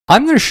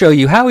I'm going to show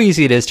you how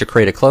easy it is to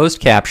create a closed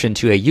caption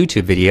to a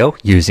YouTube video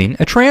using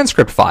a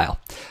transcript file.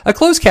 A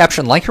closed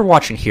caption, like you're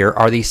watching here,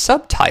 are the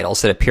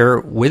subtitles that appear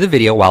with a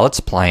video while it's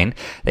playing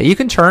that you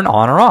can turn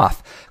on or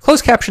off.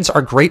 Closed captions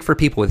are great for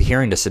people with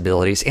hearing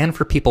disabilities and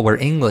for people where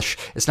English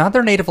is not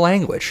their native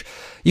language.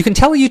 You can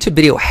tell a YouTube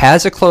video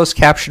has a closed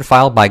caption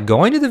file by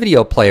going to the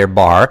video player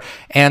bar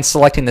and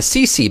selecting the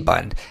CC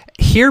button.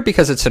 Here,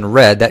 because it's in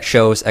red, that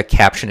shows a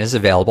caption is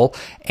available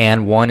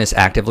and one is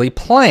actively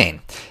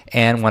playing.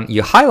 And when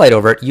you highlight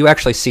over it, you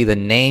actually see the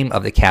name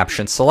of the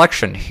caption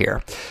selection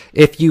here.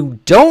 If you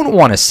don't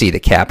want to see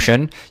the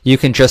caption, you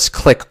can just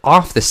click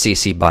off the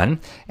CC button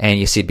and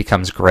you see it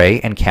becomes gray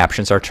and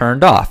captions are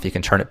turned off. You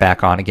can turn it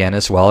back on again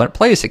as well and it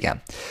plays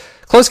again.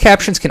 Closed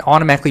captions can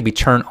automatically be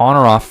turned on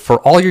or off for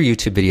all your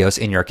YouTube videos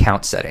in your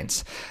account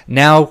settings.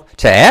 Now,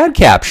 to add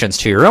captions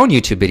to your own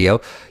YouTube video,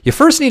 you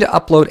first need to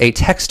upload a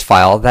text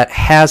file that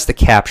has the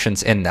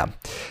captions in them.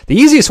 The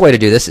easiest way to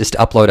do this is to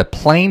upload a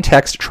plain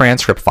text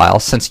transcript file,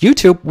 since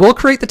YouTube will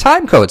create the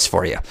time codes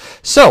for you.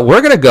 So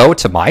we're going to go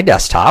to my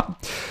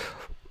desktop.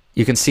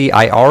 You can see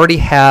I already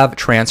have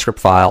transcript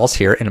files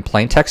here in a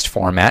plain text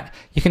format.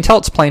 You can tell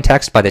it's plain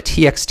text by the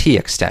TXT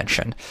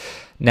extension.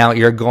 Now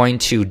you're going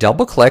to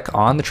double click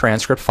on the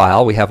transcript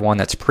file. We have one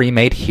that's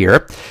pre-made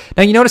here.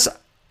 Now you notice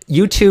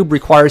YouTube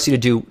requires you to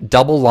do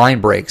double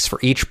line breaks for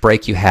each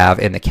break you have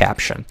in the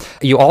caption.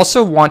 You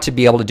also want to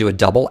be able to do a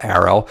double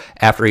arrow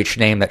after each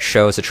name that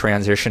shows a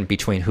transition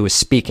between who is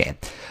speaking.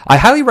 I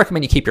highly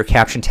recommend you keep your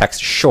caption text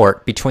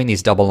short between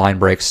these double line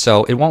breaks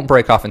so it won't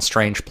break off in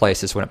strange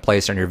places when it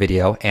plays on your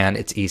video and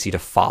it's easy to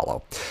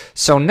follow.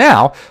 So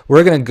now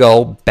we're going to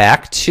go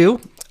back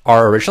to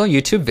our original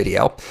YouTube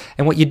video,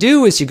 and what you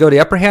do is you go to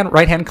the upper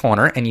right hand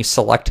corner and you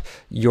select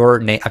your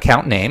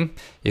account name.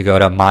 You go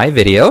to My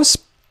Videos.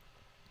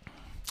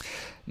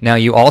 Now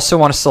you also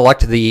want to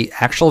select the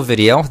actual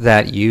video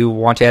that you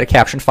want to add a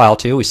caption file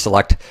to. We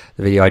select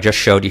the video I just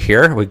showed you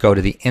here. We go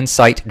to the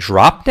Insight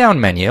drop down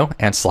menu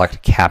and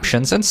select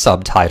Captions and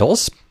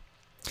Subtitles.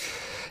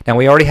 Now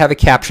we already have a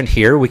caption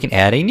here. We can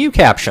add a new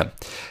caption.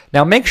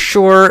 Now make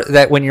sure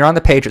that when you're on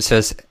the page it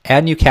says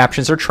Add New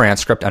Captions or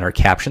Transcript under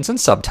Captions and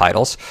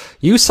Subtitles,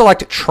 you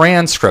select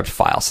Transcript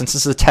File, since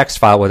this is a text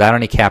file without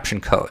any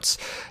caption codes.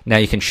 Now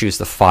you can choose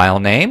the file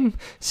name.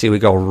 See, we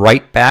go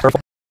right back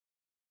to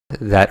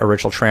that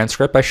original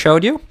transcript I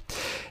showed you.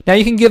 Now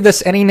you can give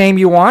this any name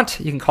you want.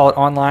 You can call it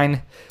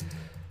Online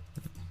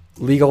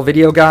Legal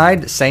Video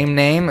Guide, same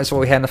name as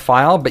what we had in the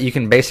file, but you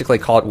can basically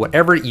call it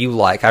whatever you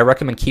like. I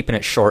recommend keeping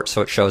it short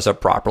so it shows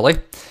up properly.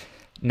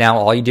 Now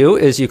all you do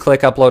is you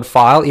click Upload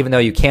File, even though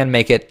you can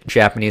make it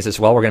Japanese as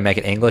well. We're going to make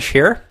it English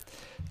here.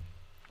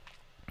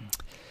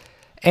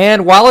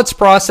 And while it's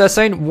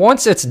processing,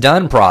 once it's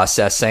done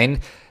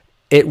processing,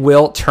 it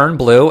will turn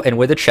blue and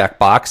with a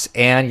checkbox,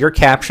 and your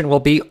caption will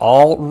be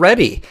all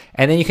ready.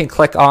 And then you can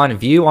click on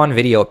View on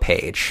Video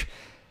Page.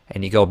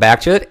 And you go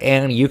back to it,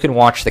 and you can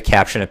watch the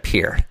caption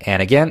appear.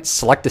 And again,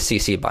 select the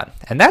CC button.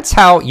 And that's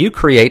how you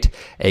create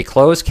a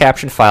closed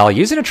caption file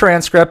using a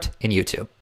transcript in YouTube.